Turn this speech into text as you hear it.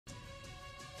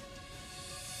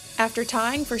After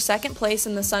tying for second place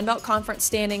in the Sun Belt Conference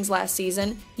standings last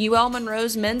season, UL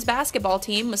Monroe's men's basketball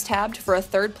team was tabbed for a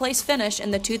third-place finish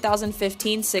in the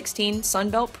 2015-16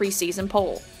 Sun Belt preseason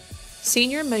poll.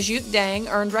 Senior Majuk Dang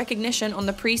earned recognition on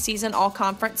the preseason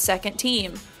All-Conference second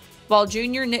team, while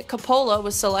junior Nick Capola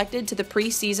was selected to the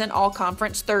preseason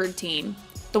All-Conference third team.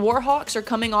 The Warhawks are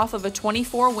coming off of a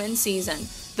 24-win season,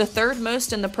 the third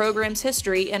most in the program's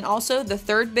history and also the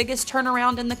third biggest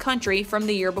turnaround in the country from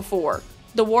the year before.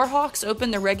 The Warhawks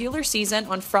open the regular season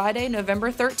on Friday,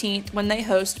 November 13th when they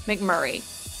host McMurray.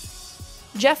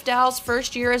 Jeff Dowell's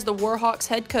first year as the Warhawks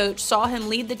head coach saw him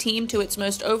lead the team to its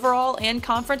most overall and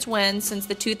conference wins since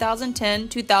the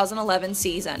 2010-2011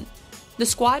 season. The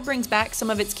squad brings back some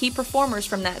of its key performers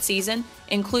from that season,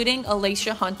 including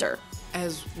Alicia Hunter.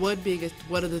 As one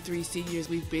of the three seniors,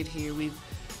 we've been here. We've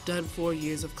done 4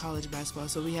 years of college basketball,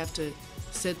 so we have to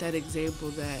set that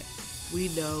example that we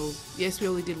know. Yes, we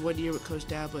only did 1 year with Coach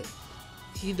Dow, but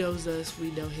he knows us, we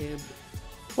know him.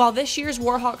 While this year's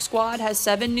Warhawk squad has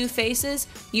 7 new faces,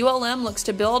 ULM looks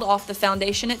to build off the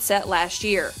foundation it set last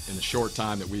year. In the short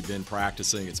time that we've been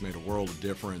practicing, it's made a world of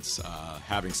difference,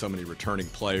 having so many returning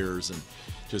players and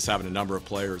just having a number of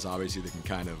players, obviously, that can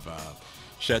kind of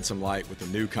shed some light with the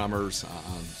newcomers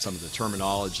on some of the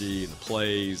terminology and the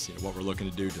plays, what we're looking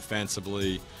to do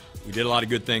defensively. We did a lot of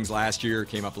good things last year,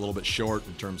 came up a little bit short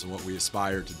in terms of what we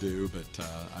aspired to do, but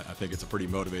I think it's a pretty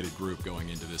motivated group going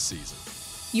into this season.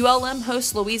 ULM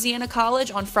hosts Louisiana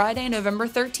College on Friday, November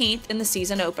 13th in the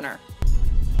season opener.